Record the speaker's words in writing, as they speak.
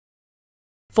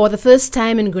For the first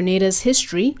time in Grenada's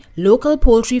history, local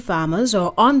poultry farmers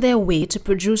are on their way to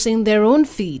producing their own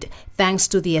feed thanks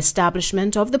to the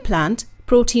establishment of the plant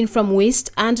Protein from Waste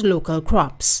and Local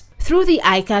Crops. Through the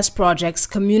ICAS project's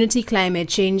Community Climate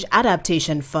Change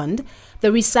Adaptation Fund,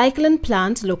 the recycling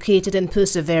plant located in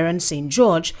Perseverance, St.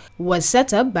 George, was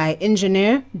set up by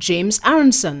engineer James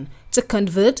Aronson to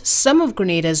convert some of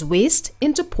Grenada's waste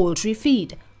into poultry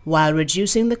feed while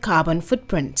reducing the carbon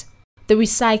footprint. The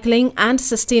Recycling and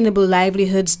Sustainable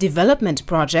Livelihoods Development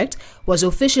Project was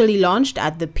officially launched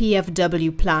at the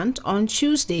PFW plant on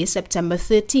Tuesday, September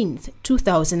 13,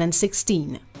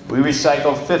 2016. We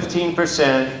recycle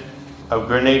 15% of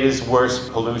Grenada's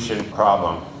worst pollution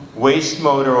problem. Waste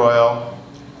motor oil,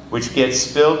 which gets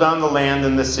spilled on the land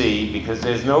and the sea because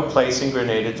there's no place in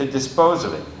Grenada to dispose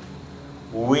of it.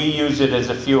 We use it as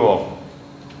a fuel,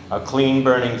 a clean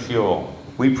burning fuel.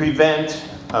 We prevent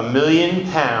 1 million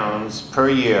pounds per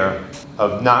year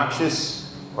of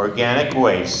noxious organic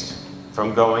waste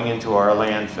from going into our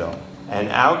landfill and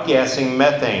outgassing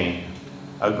methane,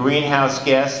 a greenhouse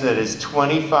gas that is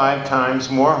 25 times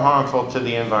more harmful to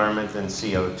the environment than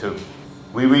CO2.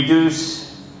 We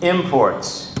reduce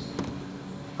imports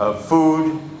of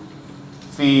food,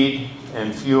 feed,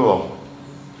 and fuel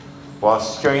while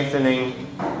strengthening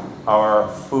our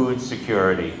food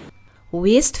security.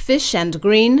 Waste fish and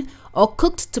grain are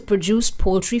cooked to produce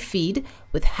poultry feed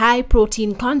with high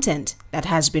protein content that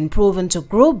has been proven to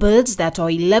grow birds that are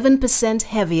 11%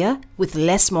 heavier with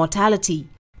less mortality.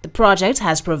 The project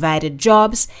has provided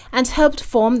jobs and helped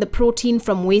form the Protein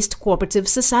from Waste Cooperative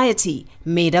Society,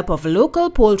 made up of local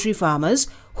poultry farmers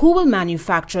who will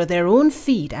manufacture their own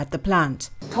feed at the plant.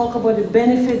 Talk about the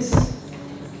benefits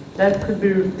that could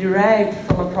be derived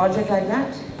from a project like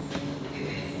that.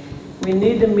 We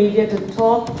need the media to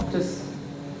talk,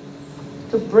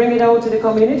 to bring it out to the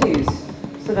communities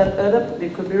so that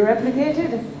it could be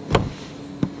replicated.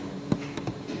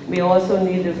 We also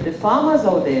need the farmers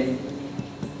out there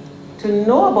to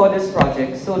know about this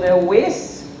project so their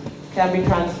waste can be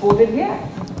transported here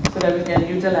so that we can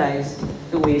utilize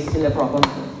the waste in the proper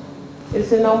manner. It's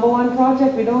the #1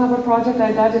 project. We don't have a project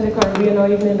like that in the Caribbean or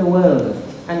even in the world.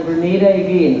 And Grenada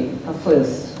again, a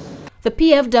first. The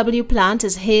PFW plant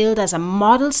is hailed as a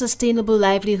model sustainable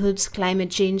livelihoods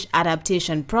climate change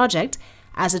adaptation project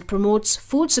as it promotes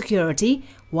food security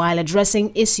while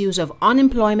addressing issues of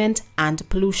unemployment and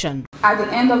pollution. At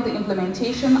the end of the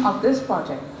implementation of this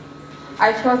project,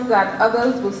 I trust that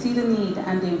others will see the need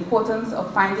and the importance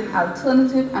of finding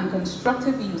alternative and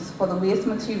constructive use for the waste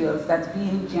materials that's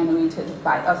being generated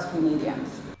by us Grenadians.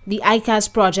 The ICAS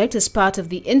project is part of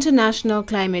the International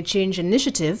Climate Change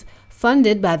Initiative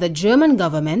funded by the German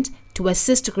government to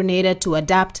assist Grenada to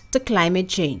adapt to climate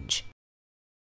change.